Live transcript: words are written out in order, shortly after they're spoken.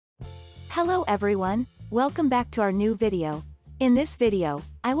Hello everyone, welcome back to our new video. In this video,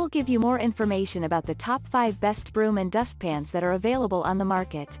 I will give you more information about the top 5 best broom and dustpans that are available on the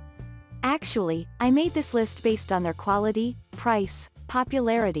market. Actually, I made this list based on their quality, price,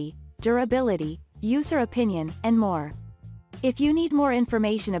 popularity, durability, user opinion, and more. If you need more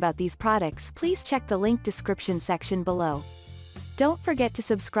information about these products, please check the link description section below. Don't forget to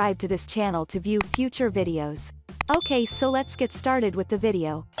subscribe to this channel to view future videos. Okay, so let's get started with the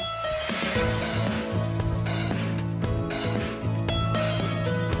video.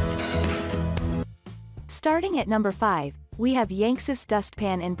 Starting at number 5, we have Yanxus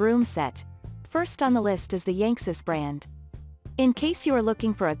Dustpan and Broom Set. First on the list is the Yanxus brand. In case you are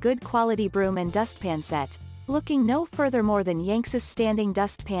looking for a good quality broom and dustpan set, looking no further more than Yanxus Standing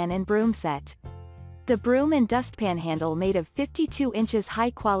Dustpan and Broom Set. The broom and dustpan handle made of 52 inches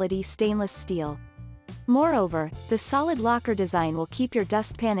high-quality stainless steel. Moreover, the solid locker design will keep your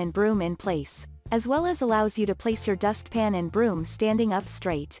dustpan and broom in place, as well as allows you to place your dustpan and broom standing up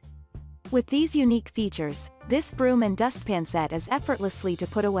straight. With these unique features, this broom and dustpan set is effortlessly to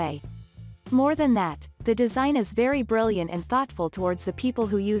put away. More than that, the design is very brilliant and thoughtful towards the people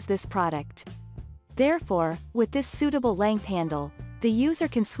who use this product. Therefore, with this suitable length handle, the user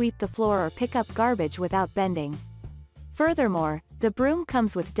can sweep the floor or pick up garbage without bending. Furthermore, the broom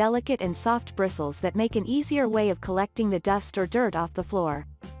comes with delicate and soft bristles that make an easier way of collecting the dust or dirt off the floor.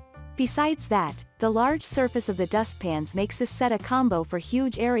 Besides that, the large surface of the dustpans makes this set a combo for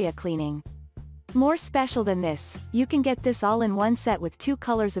huge area cleaning. More special than this, you can get this all-in-one set with 2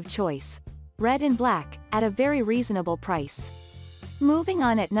 colors of choice, red and black, at a very reasonable price. Moving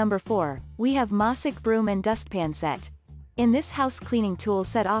on at number 4, we have Mossic Broom and Dustpan Set. In this house cleaning tool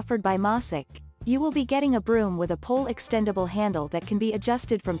set offered by Mossic, you will be getting a broom with a pole extendable handle that can be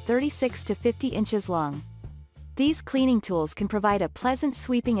adjusted from 36 to 50 inches long. These cleaning tools can provide a pleasant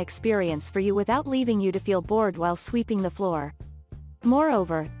sweeping experience for you without leaving you to feel bored while sweeping the floor.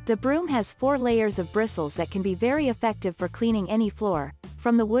 Moreover, the broom has 4 layers of bristles that can be very effective for cleaning any floor,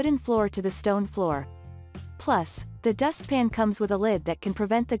 from the wooden floor to the stone floor. Plus, the dustpan comes with a lid that can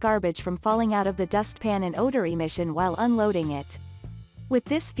prevent the garbage from falling out of the dustpan and odor emission while unloading it. With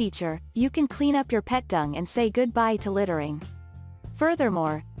this feature, you can clean up your pet dung and say goodbye to littering.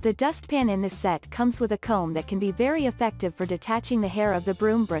 Furthermore, the dustpan in this set comes with a comb that can be very effective for detaching the hair of the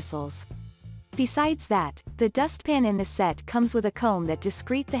broom bristles. Besides that, the dustpan in this set comes with a comb that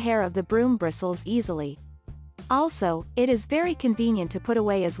discretes the hair of the broom bristles easily. Also, it is very convenient to put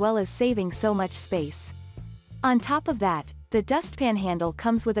away as well as saving so much space. On top of that, the dustpan handle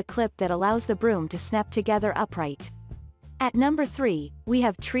comes with a clip that allows the broom to snap together upright. At number 3, we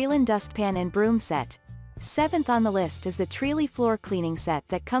have Treeland Dustpan and Broom Set. 7th on the list is the Treely Floor Cleaning Set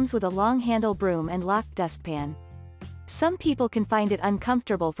that comes with a long handle broom and locked dustpan. Some people can find it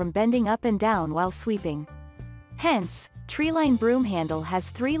uncomfortable from bending up and down while sweeping. Hence, Treeline Broom Handle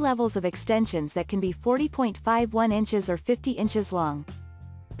has 3 levels of extensions that can be 40.51 inches or 50 inches long.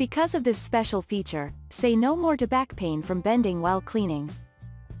 Because of this special feature, say no more to back pain from bending while cleaning.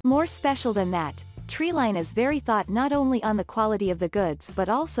 More special than that, Treeline is very thought not only on the quality of the goods but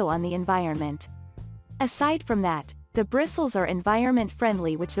also on the environment. Aside from that, the bristles are environment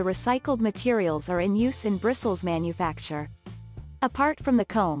friendly, which the recycled materials are in use in bristles manufacture. Apart from the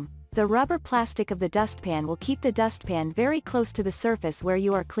comb, the rubber plastic of the dustpan will keep the dustpan very close to the surface where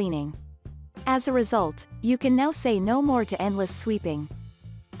you are cleaning. As a result, you can now say no more to endless sweeping.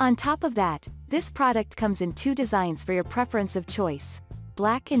 On top of that, this product comes in 2 designs for your preference of choice: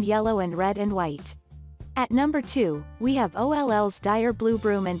 black and yellow and red and white. At number 2, we have OLL's Dyer Blue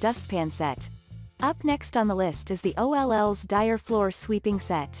Broom and Dustpan Set. Up next on the list is the OLL's Dyer Floor Sweeping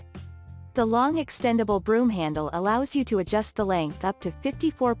Set. The long extendable broom handle allows you to adjust the length up to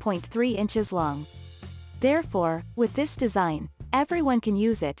 54.3 inches long. Therefore, with this design, everyone can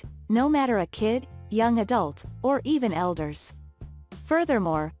use it, no matter a kid, young adult, or even elders.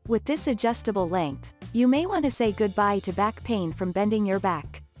 Furthermore, with this adjustable length, you may want to say goodbye to back pain from bending your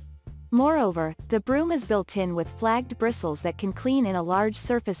back. Moreover, the broom is built in with flagged bristles that can clean in a large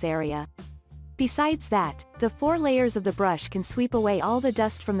surface area. Besides that, the 4 layers of the brush can sweep away all the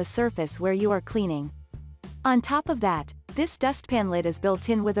dust from the surface where you are cleaning. On top of that, this dustpan lid is built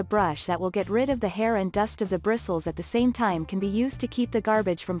in with a brush that will get rid of the hair and dust of the bristles, at the same time can be used to keep the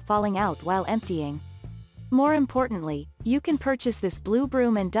garbage from falling out while emptying. More importantly, you can purchase this blue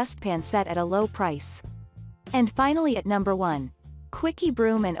broom and dustpan set at a low price. And finally at number 1, Quickie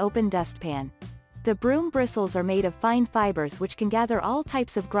Broom and Open Dustpan. The broom bristles are made of fine fibers which can gather all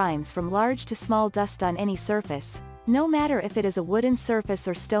types of grimes from large to small dust on any surface, no matter if it is a wooden surface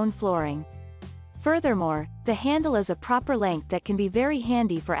or stone flooring. Furthermore, the handle is a proper length that can be very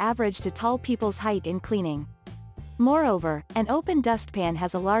handy for average to tall people's height in cleaning. Moreover, an open dustpan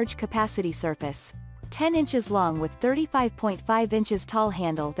has a large capacity surface. 10 inches long with 35.5 inches tall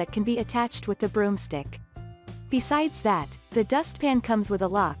handle that can be attached with the broomstick. Besides that, the dustpan comes with a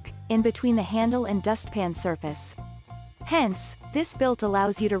lock, in between the handle and dustpan surface. Hence, this build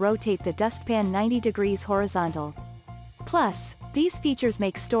allows you to rotate the dustpan 90 degrees horizontal. Plus, these features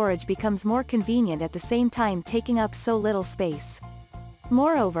make storage becomes more convenient at the same time taking up so little space.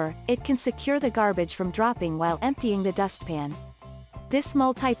 Moreover, it can secure the garbage from dropping while emptying the dustpan. This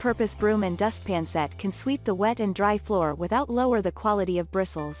multi-purpose broom and dustpan set can sweep the wet and dry floor without lower the quality of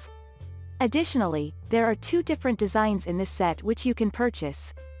bristles. Additionally, there are two different designs in this set which you can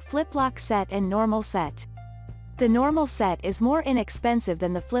purchase, flip-lock set and normal set. The normal set is more inexpensive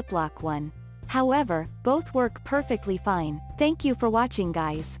than the flip-lock one. However, both work perfectly fine. Thank you for watching,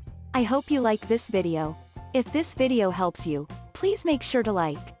 guys. I hope you like this video. If this video helps you, please make sure to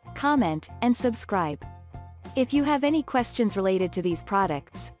like, comment, and subscribe. If you have any questions related to these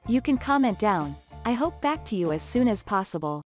products, you can comment down. I hope back to you as soon as possible.